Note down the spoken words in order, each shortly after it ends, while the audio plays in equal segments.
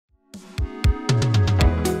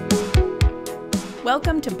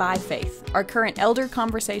Welcome to By Faith, our current Elder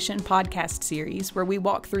Conversation podcast series where we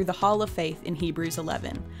walk through the Hall of Faith in Hebrews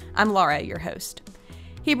 11. I'm Laura, your host.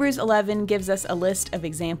 Hebrews 11 gives us a list of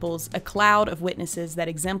examples, a cloud of witnesses that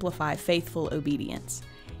exemplify faithful obedience.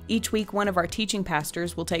 Each week, one of our teaching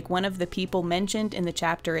pastors will take one of the people mentioned in the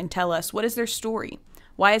chapter and tell us what is their story,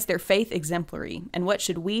 why is their faith exemplary, and what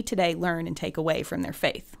should we today learn and take away from their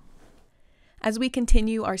faith. As we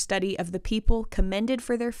continue our study of the people commended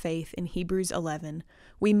for their faith in Hebrews 11,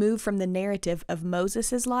 we move from the narrative of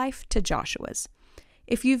Moses' life to Joshua's.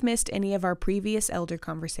 If you've missed any of our previous elder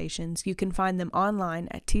conversations, you can find them online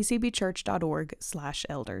at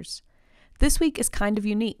tcbchurch.org/elders. This week is kind of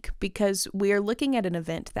unique because we are looking at an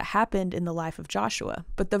event that happened in the life of Joshua,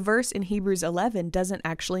 but the verse in Hebrews 11 doesn't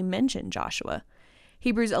actually mention Joshua.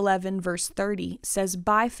 Hebrews 11 verse 30 says,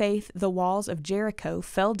 "By faith the walls of Jericho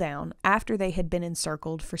fell down after they had been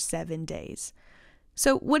encircled for 7 days."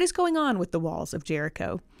 So what is going on with the walls of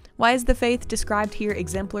Jericho? Why is the faith described here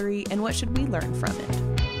exemplary, and what should we learn from it?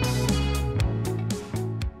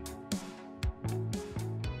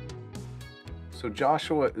 So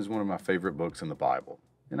Joshua is one of my favorite books in the Bible,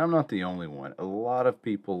 and I'm not the only one. A lot of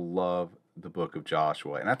people love the book of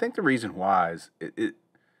Joshua, and I think the reason why is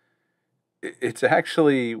it's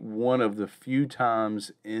actually one of the few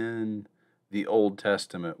times in the Old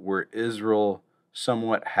Testament where Israel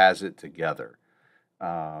somewhat has it together.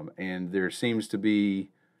 And there seems to be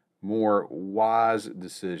more wise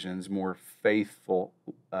decisions, more faithful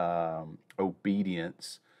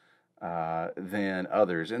obedience than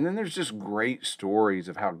others. And then there's just great stories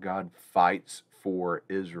of how God fights for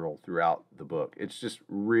Israel throughout the book. It's just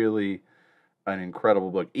really an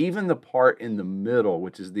incredible book. Even the part in the middle,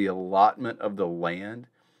 which is the allotment of the land,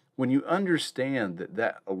 when you understand that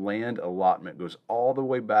that land allotment goes all the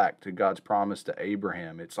way back to God's promise to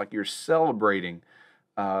Abraham, it's like you're celebrating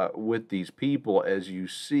with these people as you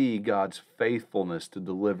see God's faithfulness to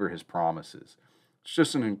deliver his promises. It's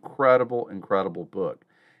just an incredible, incredible book.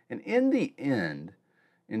 And in the end,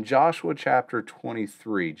 in Joshua chapter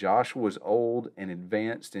 23, Joshua is old and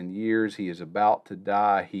advanced in years. He is about to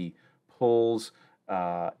die. He pulls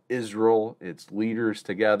Israel, its leaders,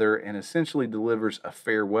 together and essentially delivers a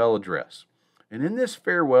farewell address. And in this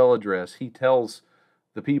farewell address, he tells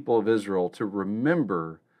the people of Israel to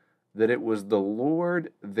remember that it was the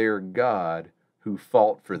Lord their God who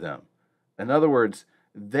fought for them. In other words,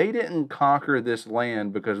 they didn't conquer this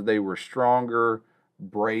land because they were stronger,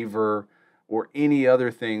 braver, or any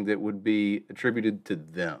other thing that would be attributed to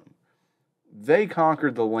them. They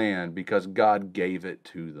conquered the land because God gave it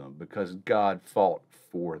to them, because God fought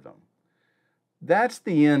for them. That's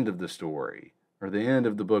the end of the story, or the end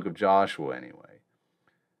of the book of Joshua anyway.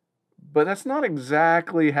 But that's not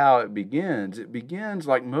exactly how it begins. It begins,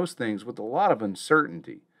 like most things, with a lot of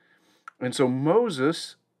uncertainty. And so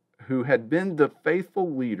Moses, who had been the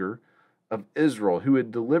faithful leader of Israel, who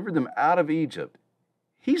had delivered them out of Egypt,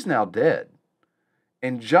 he's now dead.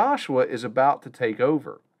 And Joshua is about to take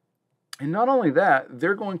over. And not only that,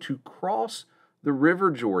 they're going to cross the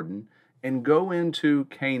river Jordan and go into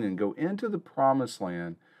Canaan, go into the promised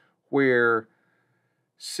land where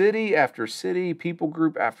city after city, people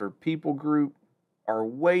group after people group are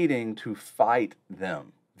waiting to fight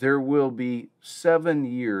them. There will be 7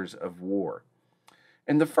 years of war.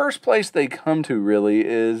 And the first place they come to really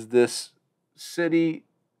is this city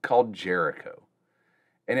called Jericho.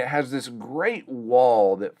 And it has this great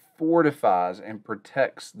wall that fortifies and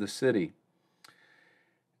protects the city.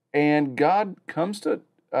 And God comes to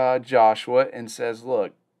Joshua and says,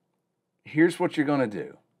 look, here's what you're going to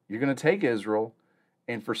do. You're going to take Israel,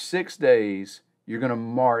 and for 6 days, you're going to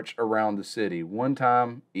march around the city 1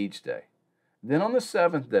 time each day. Then on the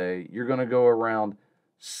 7th day, you're going to go around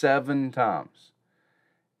 7 times.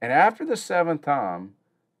 And after the 7th time,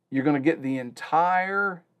 you're going to get the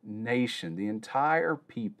entire nation, the entire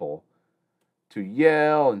people, to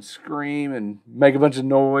yell and scream and make a bunch of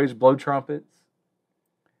noise, blow trumpets,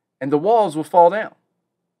 and the walls will fall down.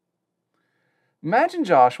 Imagine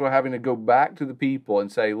Joshua having to go back to the people and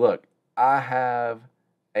say, look, I have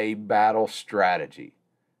a battle strategy,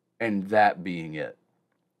 and that being it.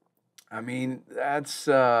 I mean, that's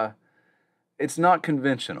it's not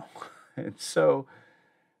conventional. And so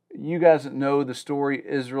you guys know the story.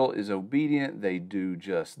 Israel is obedient. They do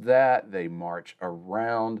just that. They march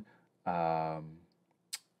around the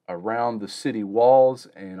city walls,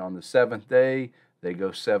 and on the 7th day, they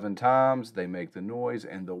go 7 times. They make the noise,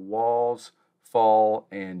 and the walls fall,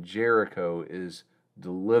 and Jericho is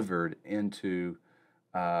delivered into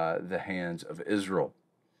the hands of Israel.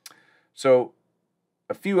 So,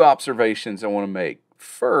 a few observations I want to make.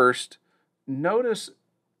 First, notice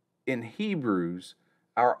in Hebrews,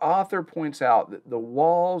 our author points out that the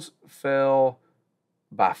walls fell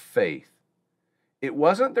by faith. It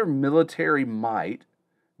wasn't their military might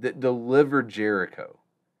that delivered Jericho.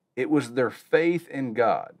 It was their faith in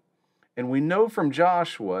God. And we know from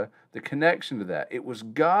Joshua the connection to that. It was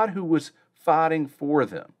God who was fighting for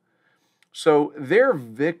them. So their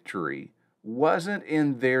victory wasn't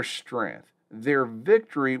in their strength. Their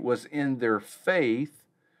victory was in their faith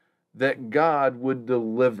that God would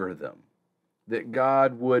deliver them, that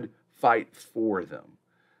God would fight for them.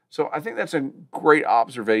 So I think that's a great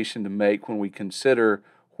observation to make when we consider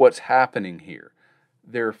what's happening here.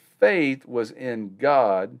 Their faith was in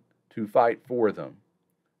God to fight for them,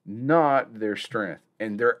 not their strength.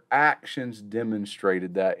 And their actions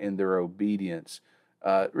demonstrated that in their obedience,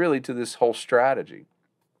 really, to this whole strategy.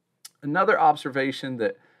 Another observation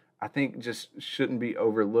that I think just shouldn't be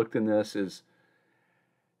overlooked in this is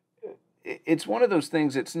it's one of those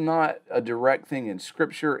things, it's not a direct thing in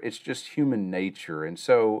Scripture, it's just human nature. And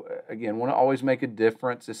so, again, want to always make a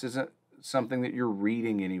difference. This isn't something that you're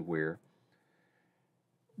reading anywhere.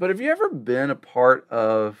 But have you ever been a part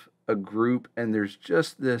of a group and there's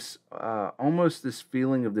just this, almost this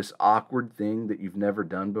feeling of this awkward thing that you've never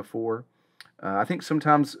done before? I think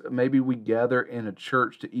sometimes maybe we gather in a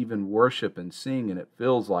church to even worship and sing, and it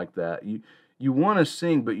feels like that. You want to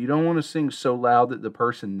sing, but you don't want to sing so loud that the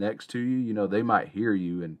person next to you, they might hear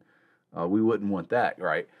you, and we wouldn't want that,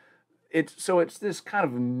 right? It's this kind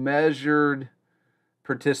of measured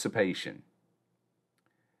participation.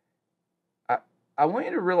 I want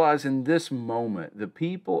you to realize in this moment, the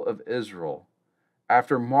people of Israel,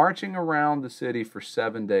 after marching around the city for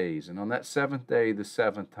 7 days, and on that seventh day, the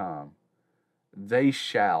seventh time, they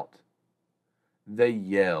shout, they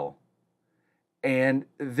yell, and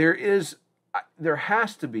there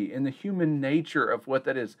has to be, in the human nature of what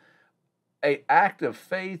that is, an act of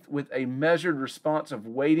faith with a measured response of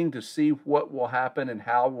waiting to see what will happen and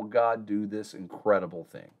how will God do this incredible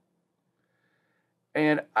thing.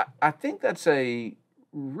 And I think that's a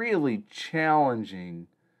really challenging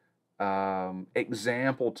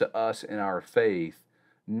example to us in our faith,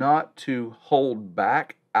 not to hold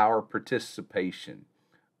back our participation.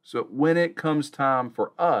 So when it comes time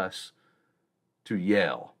for us to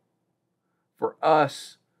yell, for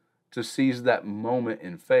us to seize that moment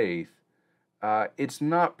in faith, it's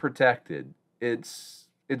not protected. It's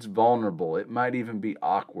vulnerable. It might even be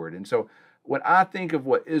awkward. And so when I think of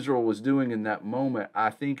what Israel was doing in that moment, I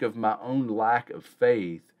think of my own lack of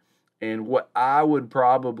faith and what I would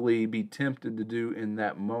probably be tempted to do in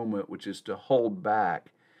that moment, which is to hold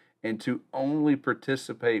back and to only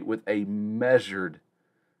participate with a measured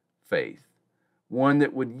faith, one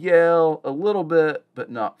that would yell a little bit, but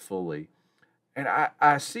not fully. And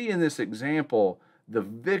I see in this example the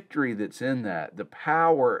victory that's in that, the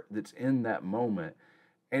power that's in that moment.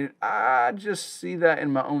 And I just see that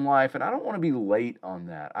in my own life, and I don't want to be late on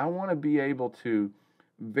that. I want to be able to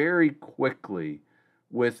very quickly,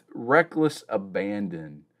 with reckless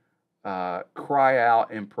abandon, cry out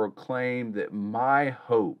and proclaim that my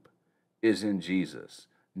hope is in Jesus.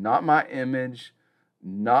 Not my image,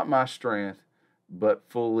 not my strength, but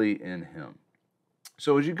fully in Him.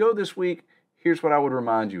 So as you go this week, here's what I would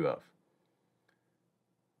remind you of.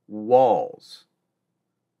 Walls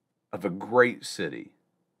of a great city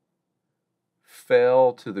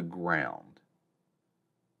fell to the ground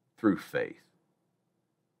through faith.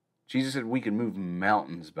 Jesus said we can move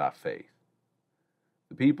mountains by faith.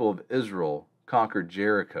 The people of Israel conquered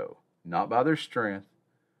Jericho, not by their strength,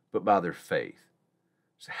 but by their faith.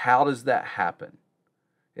 So how does that happen?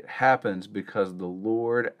 It happens because the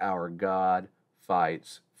Lord our God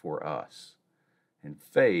fights for us. And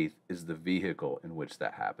faith is the vehicle in which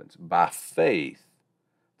that happens. By faith,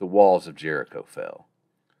 the walls of Jericho fell.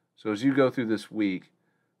 So as you go through this week,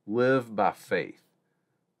 live by faith,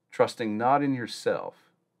 trusting not in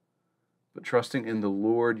yourself, but trusting in the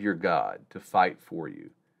Lord your God to fight for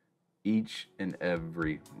you each and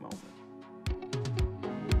every moment.